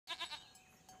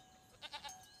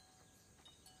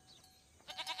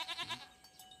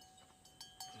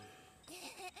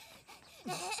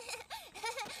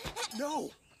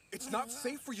No! It's not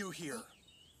safe for you here.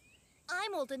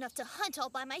 I'm old enough to hunt all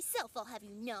by myself, I'll have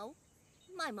you know.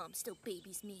 My mom still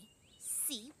babies me.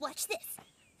 See? Watch this.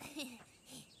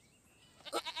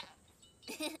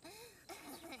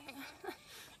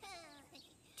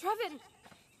 Trevin!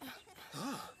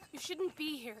 You shouldn't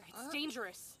be here. It's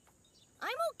dangerous. I'm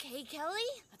okay, Kelly.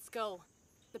 Let's go.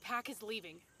 The pack is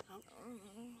leaving.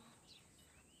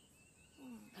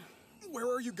 Where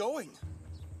are you going?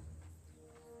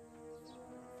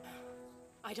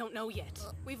 I don't know yet.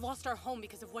 We've lost our home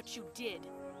because of what you did.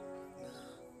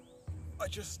 I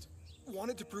just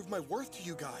wanted to prove my worth to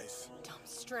you guys. Dumb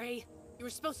stray. You were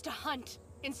supposed to hunt.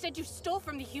 Instead, you stole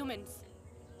from the humans.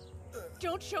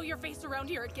 Don't show your face around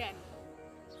here again.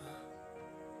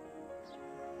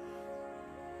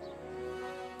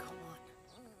 Come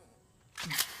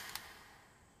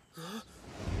on.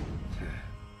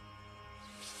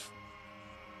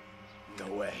 No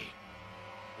way.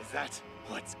 Is that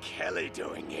what's Kelly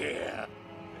doing here?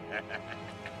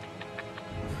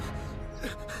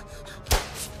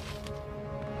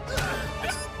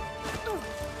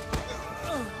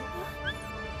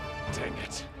 Dang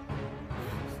it.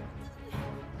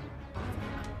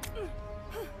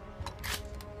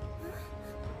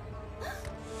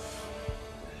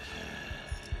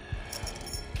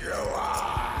 Go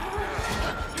on!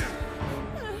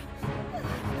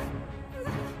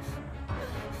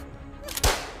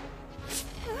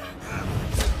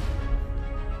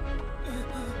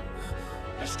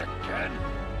 Just again?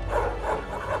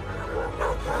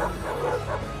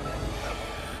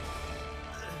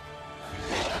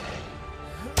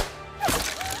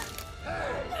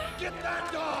 Hey, get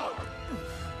that dog!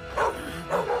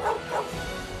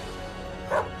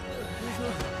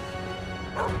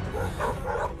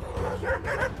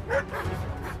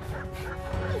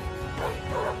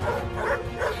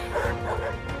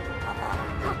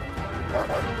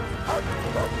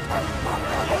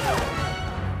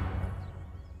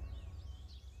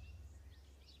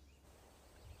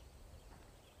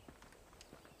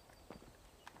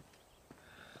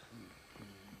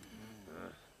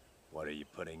 What are you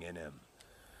putting in him?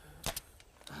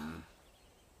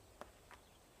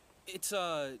 It's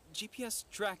a GPS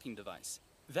tracking device.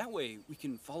 That way, we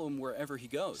can follow him wherever he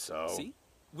goes. So? See?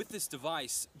 With this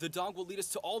device, the dog will lead us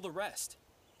to all the rest.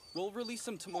 We'll release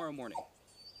him tomorrow morning.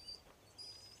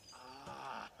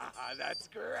 Ah, that's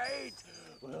great!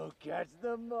 We'll catch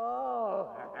them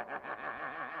all!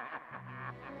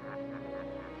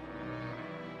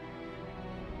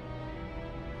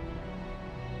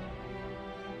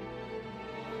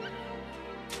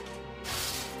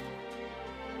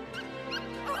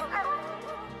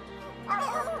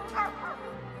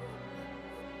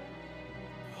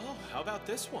 Oh, how about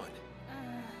this one?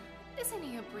 Isn't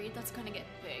he a breed that's gonna get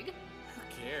big? Who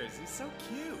cares? He's so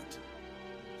cute.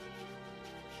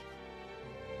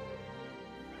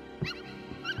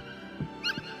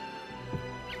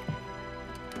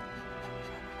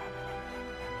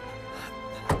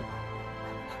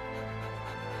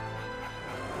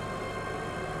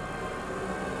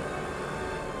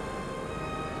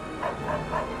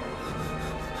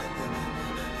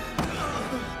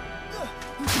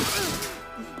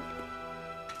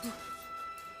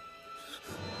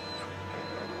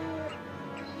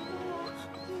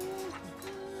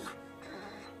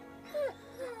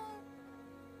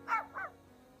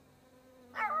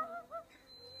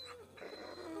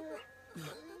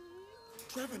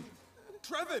 Trevin!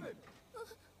 Trevin!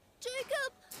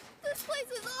 Jacob! This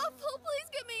place is awful.